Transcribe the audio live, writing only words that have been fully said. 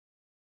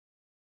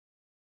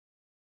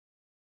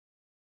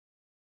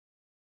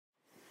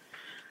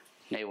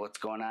Hey, what's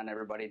going on,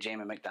 everybody?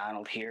 Jamie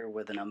MacDonald here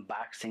with an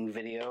unboxing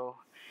video.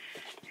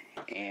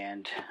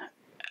 And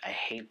I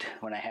hate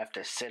when I have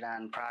to sit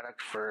on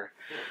product for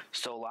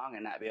so long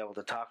and not be able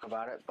to talk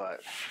about it,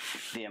 but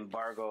the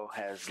embargo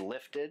has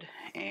lifted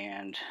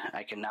and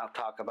I can now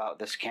talk about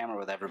this camera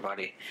with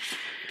everybody.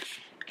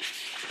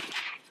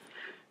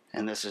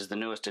 And this is the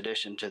newest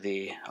addition to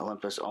the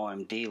Olympus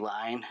OM-D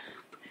line,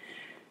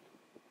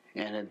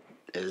 and it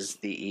is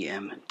the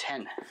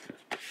EM10.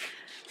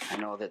 I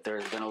know that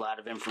there's been a lot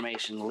of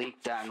information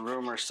leaked on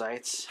rumor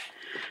sites,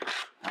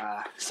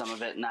 some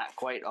of it not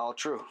quite all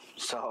true,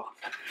 so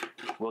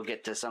we'll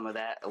get to some of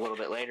that a little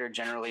bit later.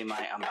 Generally,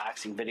 my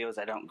unboxing videos,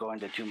 I don't go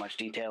into too much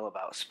detail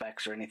about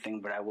specs or anything,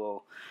 but I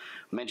will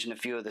mention a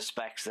few of the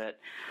specs that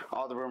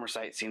all the rumor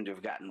sites seem to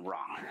have gotten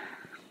wrong.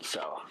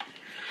 So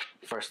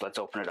first, let's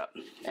open it up.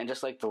 And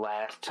just like the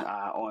last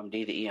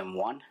OM-D, the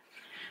EM1,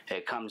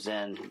 it comes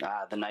in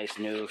the nice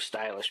new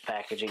stylish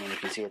packaging, and you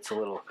can see it's a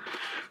little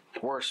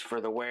worse for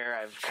the wear.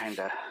 I've kind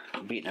of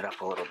beaten it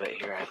up a little bit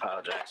here. I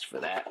apologize for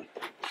that.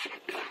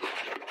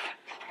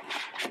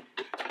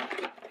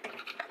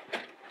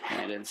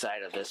 And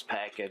inside of this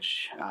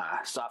package,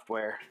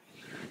 software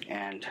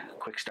and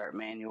quick start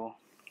manual.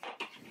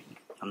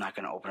 I'm not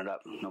going to open it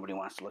up. Nobody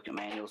wants to look at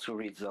manuals. Who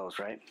reads those,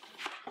 right?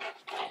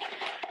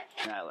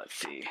 Now let's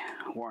see.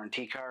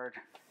 Warranty card.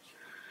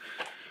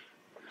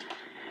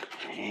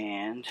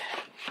 And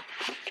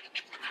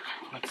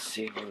let's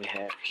see what we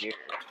have here.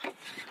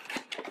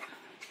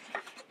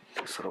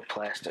 This little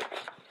plastic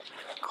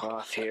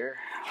cloth here.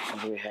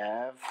 What do we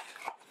have?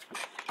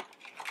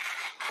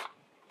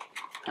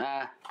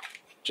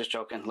 Just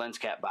joking. Lens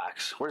cap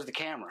box. Where's the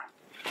camera?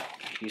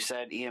 You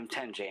said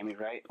EM10, Jamie,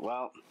 right?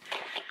 Well,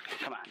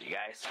 come on, you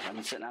guys. I've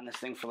been sitting on this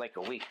thing for like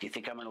a week. Do you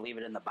think I'm going to leave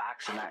it in the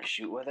box and not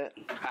shoot with it?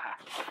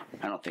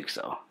 I don't think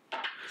so.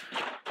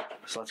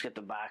 So let's get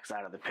the box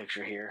out of the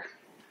picture here.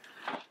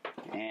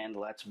 And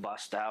let's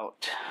bust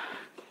out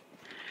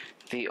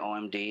the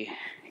OM-D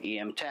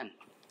EM10.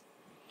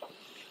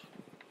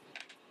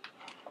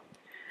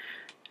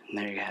 And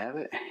there you have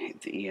it,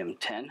 the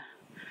EM10.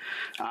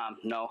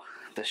 No,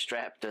 the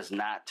strap does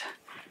not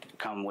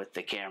come with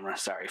the camera.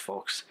 Sorry,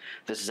 folks.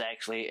 This is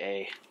actually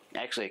a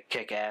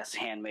kick-ass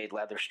handmade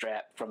leather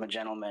strap from a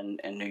gentleman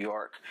in New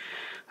York.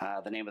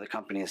 The name of the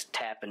company is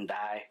Tap and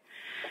Die.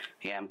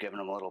 Yeah, I'm giving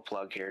them a little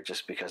plug here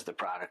just because the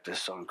product is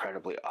so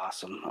incredibly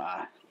awesome.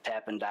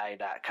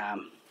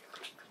 tapanddie.com.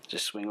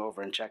 Just swing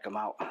over and check them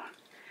out.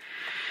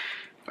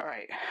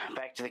 Alright,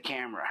 back to the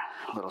camera.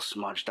 A little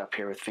smudged up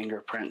here with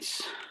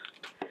fingerprints.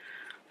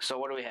 So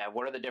what do we have?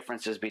 What are the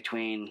differences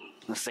between,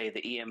 let's say,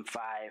 the EM5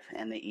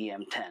 and the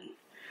EM10?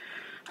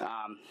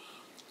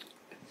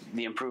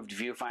 The improved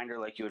viewfinder,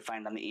 like you would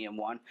find on the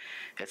EM1,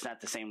 it's not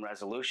the same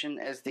resolution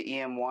as the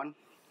EM1,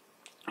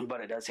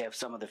 but it does have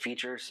some of the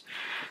features.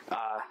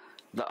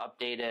 The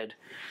updated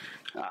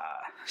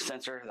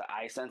sensor, the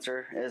eye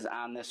sensor, is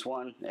on this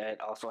one. It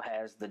also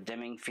has the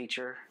dimming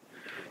feature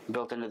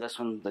built into this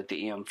one that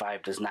the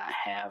EM5 does not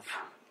have.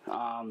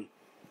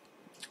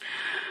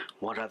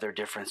 What other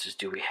differences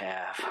do we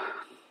have?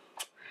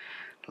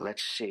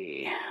 Let's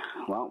see.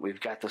 Well, we've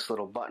got this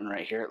little button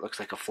right here. It looks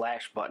like a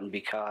flash button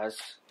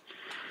because,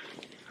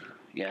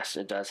 yes,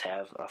 it does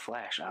have a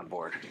flash on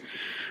board.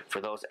 For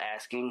those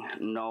asking,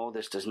 no,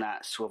 this does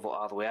not swivel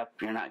all the way up.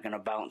 You're not going to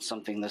bounce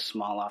something this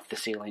small off the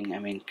ceiling. I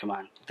mean, come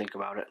on, think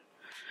about it.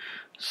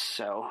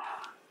 So,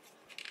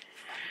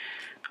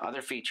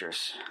 other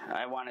features.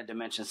 I wanted to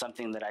mention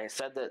something that I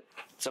said that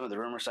some of the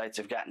rumor sites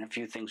have gotten a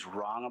few things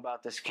wrong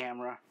about this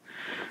camera.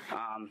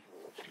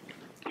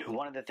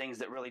 One of the things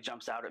that really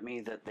jumps out at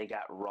me that they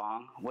got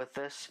wrong with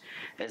this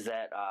is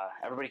that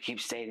everybody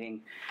keeps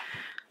stating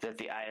that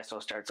the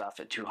ISO starts off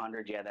at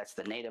 200. Yeah, that's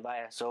the native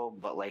ISO,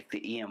 but like the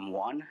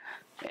EM1,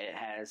 it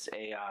has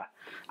a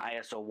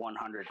ISO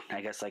 100,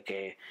 I guess like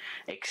a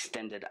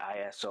extended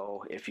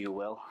ISO, if you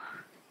will.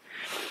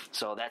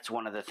 So that's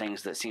one of the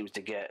things that seems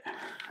to get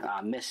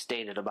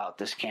misstated about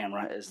this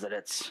camera, is that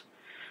it's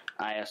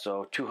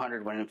ISO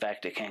 200 when in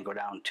fact it can go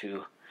down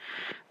to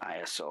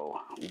ISO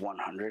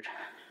 100.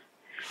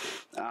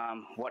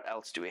 What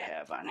else do we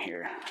have on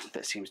here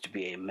that seems to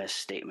be a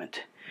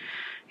misstatement?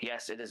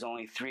 Yes, it is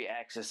only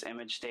 3-axis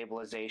image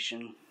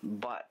stabilization,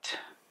 but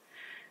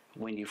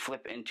when you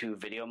flip into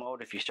video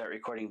mode, if you start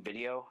recording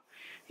video,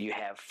 you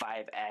have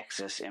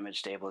 5-axis image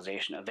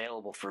stabilization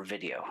available for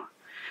video.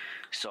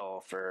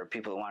 So for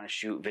people that want to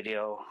shoot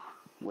video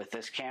with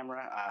this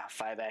camera,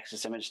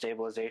 5-axis image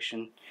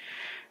stabilization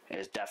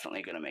is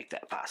definitely going to make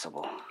that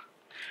possible.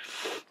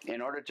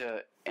 In order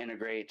to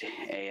integrate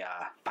a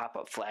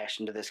pop-up flash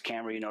into this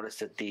camera, you notice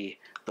that the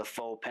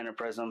faux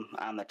pentaprism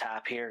on the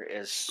top here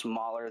is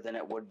smaller than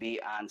it would be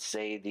on,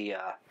 say, the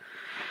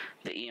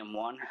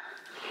EM1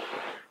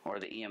 or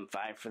the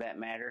EM5 for that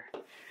matter.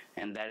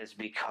 And that is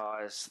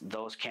because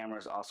those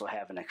cameras also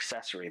have an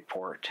accessory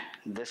port.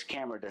 This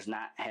camera does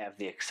not have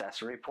the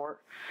accessory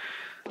port,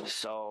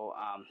 so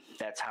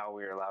that's how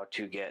we're allowed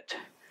to get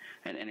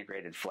an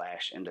integrated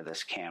flash into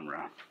this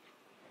camera.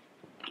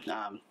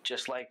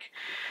 Just like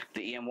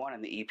the EM1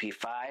 and the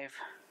EP5,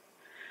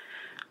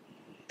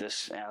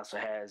 This also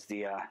has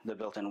the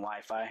built-in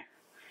Wi-Fi,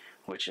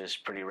 which is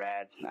pretty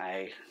rad.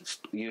 I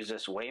use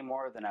this way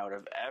more than I would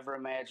have ever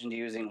imagined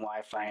using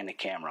Wi-Fi in a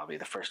camera. I'll be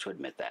the first to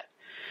admit that.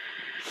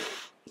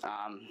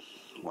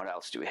 What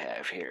else do we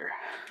have here?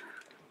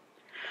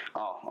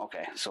 Oh,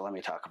 okay, so let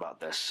me talk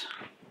about this.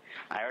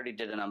 I already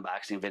did an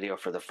unboxing video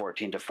for the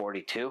 14 to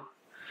 42.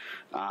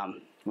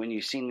 When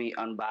you've seen me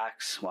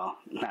unbox, well,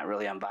 not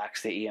really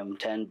unbox the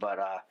EM10, but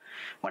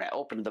when I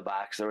opened the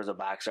box, there was a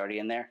box already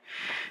in there,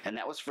 and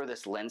that was for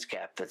this lens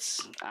cap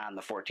that's on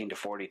the 14 to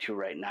 42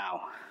 right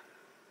now.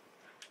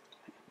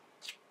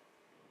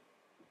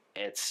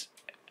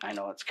 I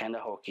know it's kind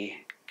of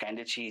hokey, kind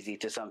of cheesy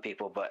to some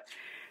people, but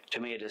to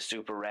me it is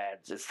super rad.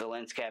 It's the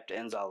lens cap to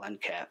ends all end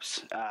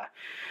caps.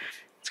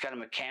 It's got a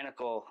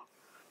mechanical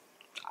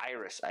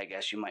iris, I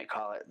guess you might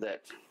call it,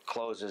 that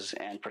closes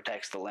and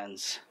protects the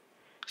lens.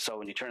 So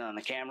when you turn on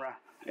the camera,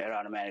 it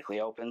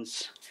automatically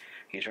opens.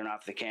 You turn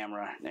off the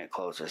camera, and it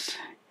closes.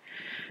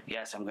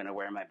 Yes, I'm going to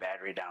wear my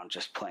battery down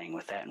just playing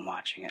with that and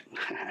watching it.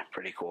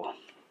 Pretty cool.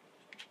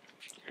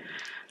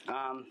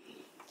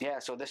 Yeah,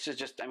 so this is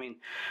just,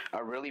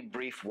 a really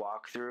brief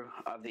walkthrough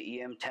of the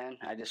EM10.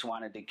 I just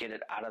wanted to get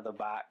it out of the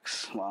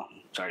box. Well,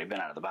 it's already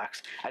been out of the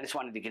box. I just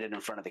wanted to get it in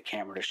front of the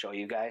camera to show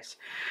you guys.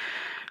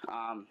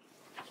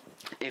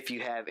 If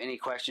you have any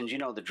questions, you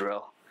know the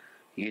drill.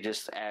 You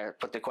just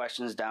put the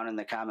questions down in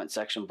the comment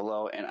section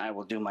below, and I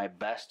will do my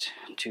best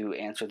to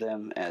answer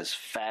them as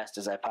fast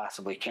as I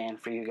possibly can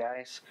for you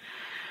guys.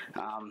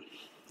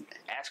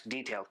 Ask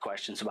detailed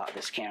questions about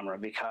this camera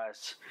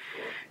because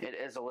it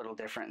is a little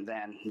different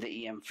than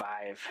the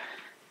EM5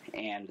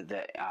 and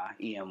the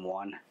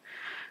EM1.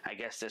 I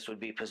guess this would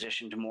be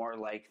positioned more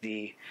like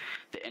the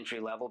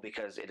entry level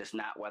because it is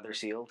not weather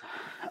sealed.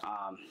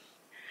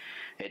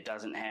 It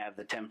doesn't have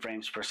the 10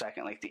 frames per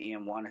second like the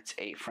EM1. It's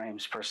 8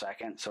 frames per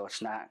second, so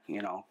it's not,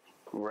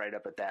 right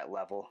up at that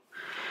level.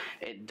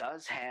 It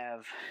does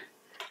have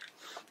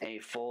a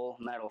full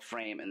metal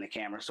frame in the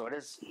camera, so it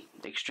is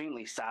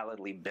extremely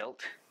solidly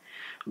built,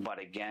 but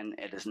again,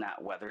 it is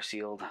not weather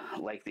sealed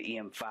like the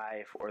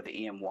EM5 or the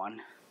EM1.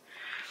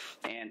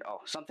 And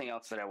something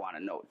else that I want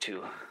to note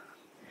too,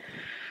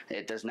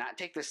 it does not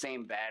take the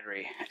same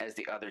battery as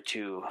the other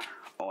two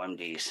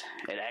OMDs.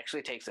 It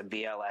actually takes a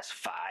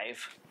BLS5,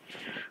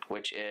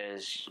 which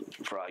is,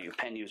 for all you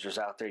pen users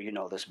out there, you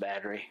know this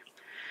battery.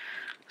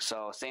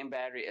 So same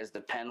battery as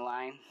the pen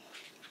line.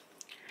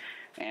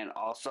 And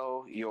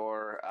also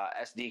your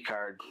SD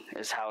card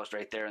is housed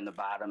right there in the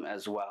bottom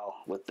as well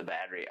with the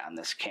battery on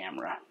this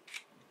camera.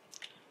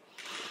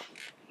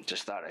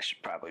 Just thought I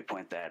should probably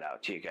point that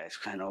out to you guys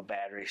because I know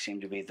batteries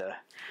seem to be the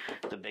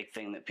big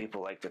thing that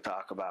people like to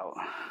talk about.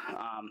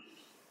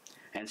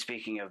 And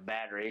speaking of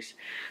batteries,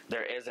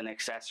 there is an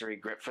accessory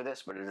grip for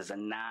this, but it is a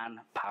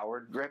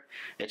non-powered grip.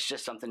 It's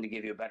just something to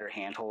give you a better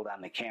handhold on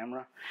the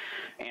camera.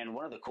 And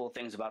one of the cool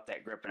things about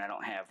that grip, and I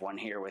don't have one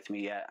here with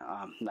me yet,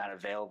 not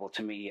available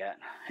to me yet,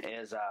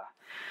 is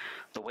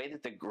the way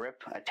that the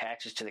grip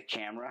attaches to the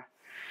camera.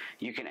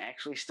 You can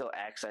actually still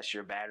access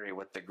your battery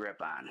with the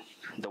grip on.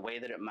 The way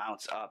that it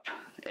mounts up,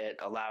 it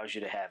allows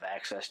you to have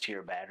access to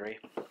your battery.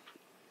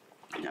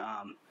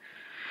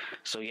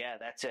 So yeah,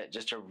 that's it.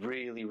 Just a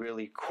really,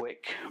 really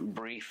quick,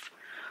 brief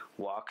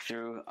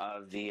walkthrough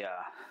of the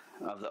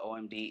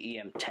OM-D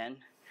E-M10.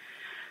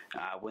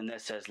 When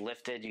this has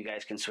lifted, you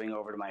guys can swing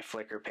over to my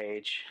Flickr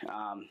page,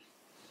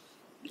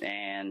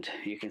 and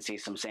you can see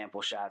some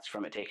sample shots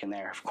from it taken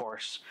there. Of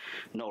course,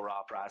 no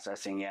raw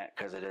processing yet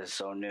because it is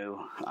so new.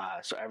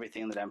 So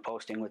everything that I'm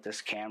posting with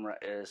this camera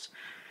is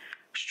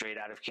straight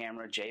out of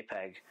camera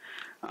JPEG.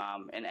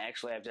 And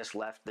actually I've just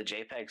left the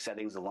JPEG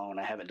settings alone.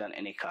 I haven't done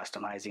any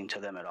customizing to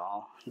them at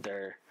all.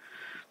 They're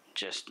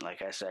just,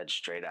 like I said,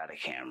 straight out of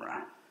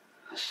camera.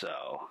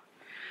 So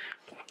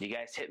you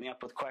guys hit me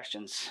up with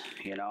questions.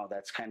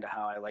 That's kind of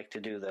how I like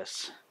to do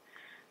this.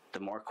 The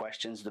more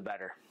questions, the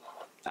better.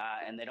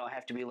 And they don't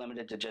have to be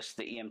limited to just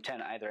the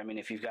EM10 either.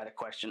 If you've got a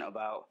question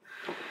about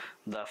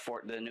the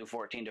new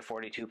 14 to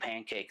 42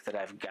 pancake that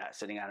I've got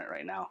sitting on it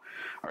right now,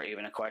 or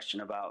even a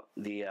question about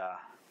the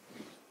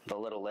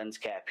little lens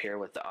cap here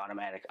with the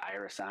automatic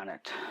iris on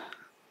it,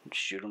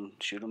 shoot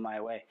them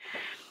my way.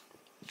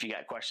 If you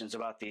got questions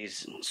about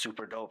these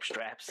super dope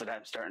straps that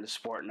I'm starting to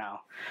sport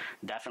now,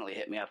 definitely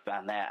hit me up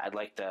on that. I'd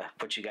like to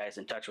put you guys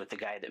in touch with the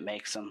guy that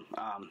makes them.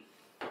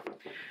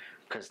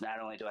 Because not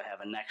only do I have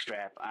a neck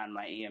strap on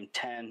my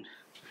EM10,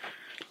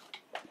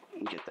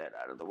 get that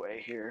out of the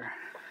way here,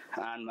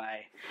 on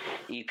my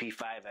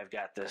EP5 I've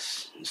got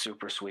this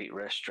super sweet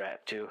wrist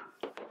strap too.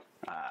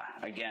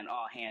 Again,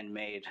 all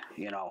handmade,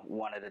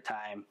 one at a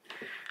time.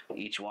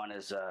 Each one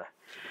is a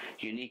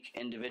unique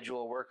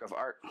individual work of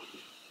art.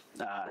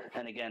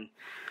 And again,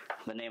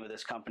 the name of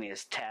this company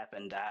is Tap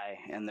and Die,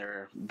 and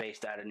they're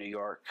based out of New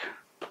York.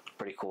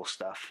 Pretty cool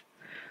stuff.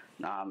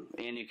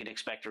 And you can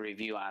expect a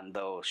review on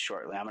those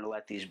shortly. I'm going to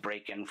let these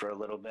break in for a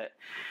little bit,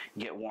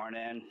 get worn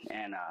in,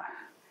 and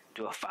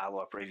do a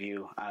follow-up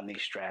review on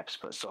these straps,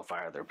 but so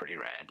far they're pretty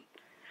rad.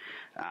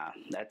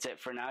 That's it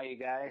for now, you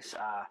guys.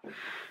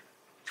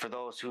 For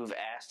those who've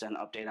asked an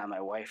update on my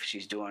wife,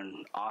 she's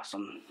doing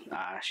awesome.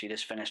 She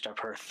just finished up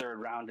her 3rd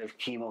round of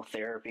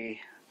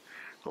chemotherapy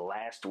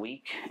last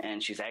week,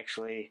 and she's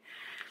actually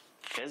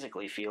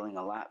physically feeling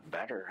a lot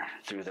better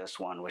through this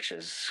one, which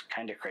is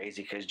kind of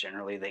crazy because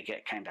generally they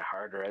get kind of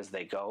harder as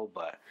they go,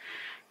 but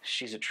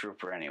she's a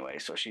trooper anyway,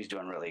 so she's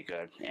doing really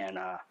good. And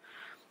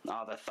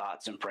all the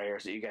thoughts and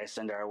prayers that you guys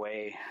send our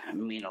way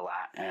mean a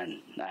lot, and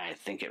I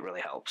think it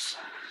really helps.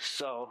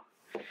 So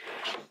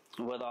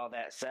with all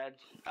that said,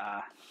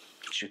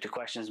 shoot the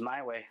questions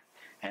my way,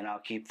 and I'll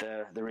keep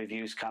the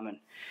reviews coming.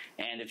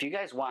 And if you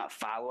guys want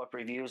follow-up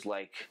reviews,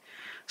 like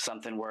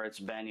something where it's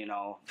been,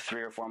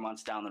 3 or 4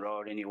 months down the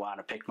road and you want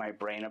to pick my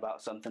brain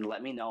about something,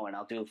 let me know, and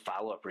I'll do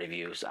follow-up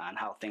reviews on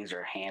how things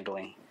are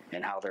handling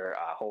and how they're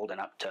holding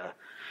up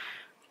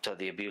to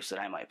the abuse that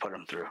I might put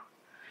them through.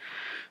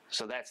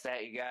 So that's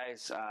that, you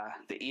guys.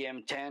 The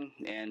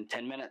EM10 in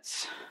 10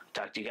 minutes.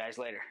 Talk to you guys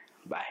later.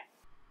 Bye.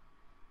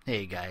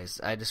 Hey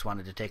guys, I just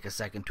wanted to take a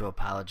second to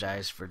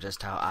apologize for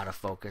just how out of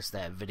focus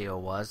that video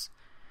was.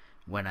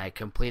 When I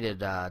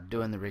completed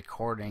doing the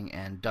recording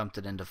and dumped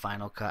it into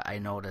Final Cut, I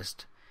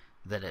noticed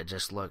that it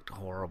just looked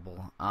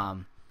horrible.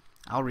 I'll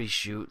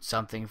reshoot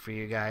something for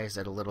you guys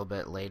at a little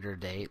bit later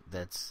date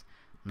that's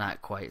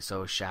not quite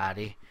so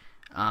shoddy.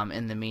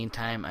 In the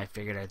meantime, I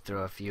figured I'd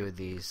throw a few of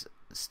these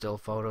still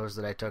photos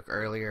that I took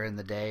earlier in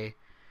the day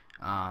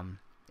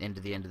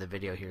into the end of the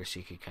video here so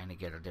you could kind of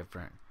get a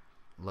different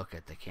look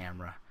at the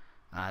camera.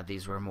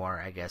 These were more,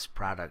 I guess,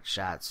 product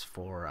shots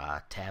for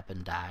Tap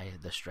and Die,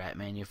 the strap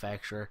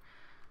manufacturer,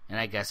 and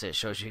I guess it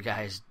shows you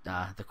guys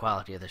the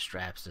quality of the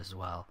straps as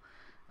well.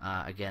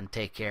 Again,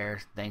 take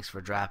care. Thanks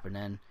for dropping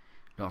in.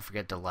 Don't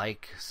forget to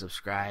like,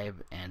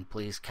 subscribe, and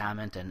please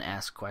comment and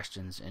ask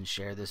questions and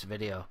share this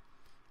video.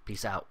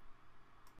 Peace out.